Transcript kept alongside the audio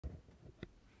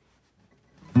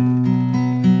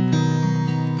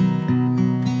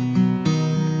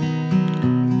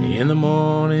In the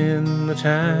morning, the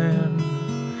time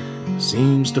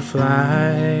seems to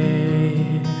fly.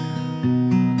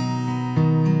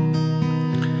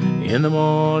 In the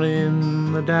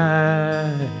morning, the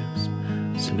dives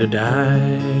seem to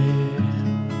die.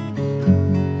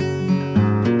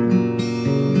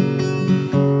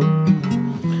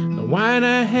 The wine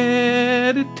I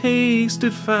had, it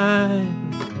tasted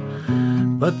fine,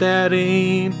 but that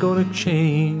ain't gonna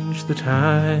change the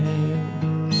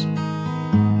times.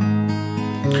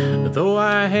 Though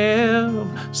I have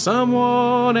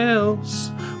someone else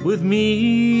with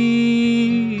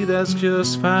me, that's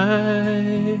just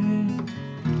fine.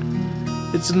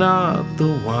 It's not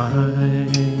the wine.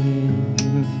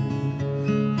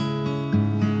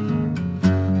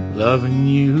 Loving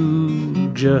you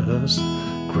just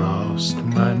crossed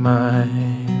my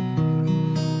mind.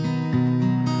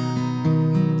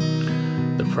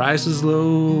 The price is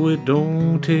low, it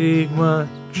don't take much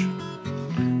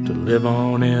to live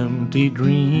on empty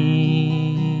dreams.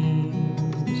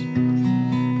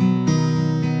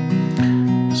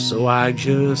 So I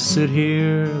just sit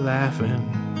here laughing,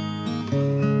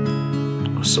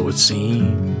 or so it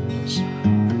seems.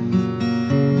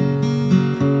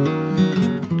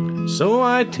 So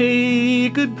I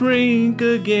take a drink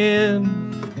again.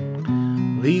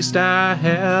 At least I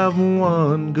have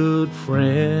one good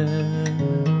friend.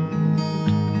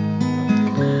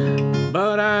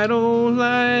 But I don't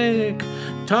like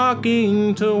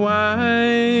talking to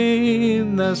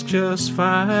wine, that's just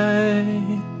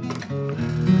fine.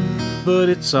 But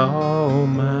it's all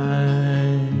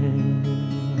mine.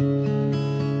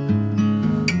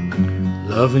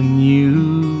 Loving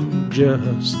you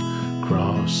just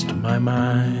crossed my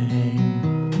mind.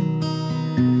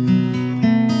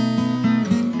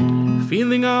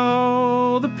 Feeling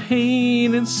all the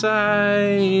pain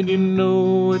inside, you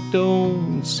know it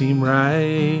don't seem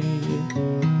right.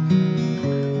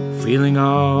 Feeling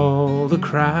all the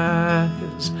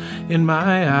cries in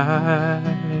my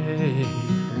eyes.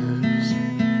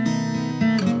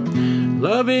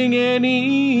 Loving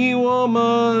any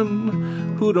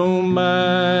woman who don't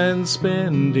mind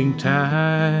spending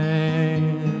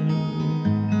time.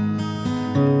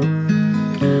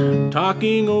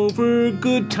 Talking over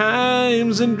good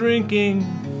times and drinking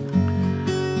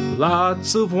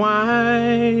lots of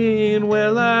wine.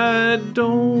 Well, I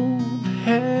don't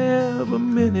have a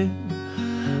minute,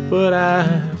 but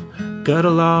I've got a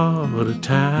lot of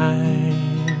time.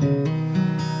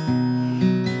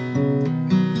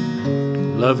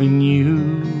 Loving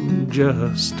you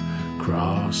just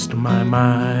crossed my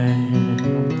mind.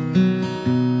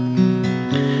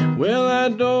 Well, I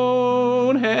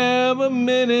don't have a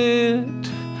minute,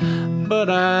 but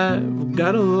I've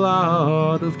got a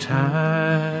lot of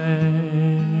time.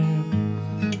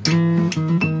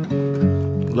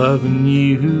 Loving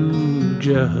you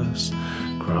just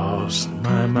crossed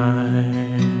my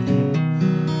mind.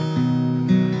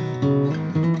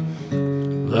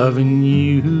 Loving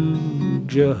you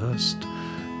just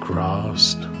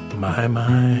crossed my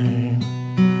mind.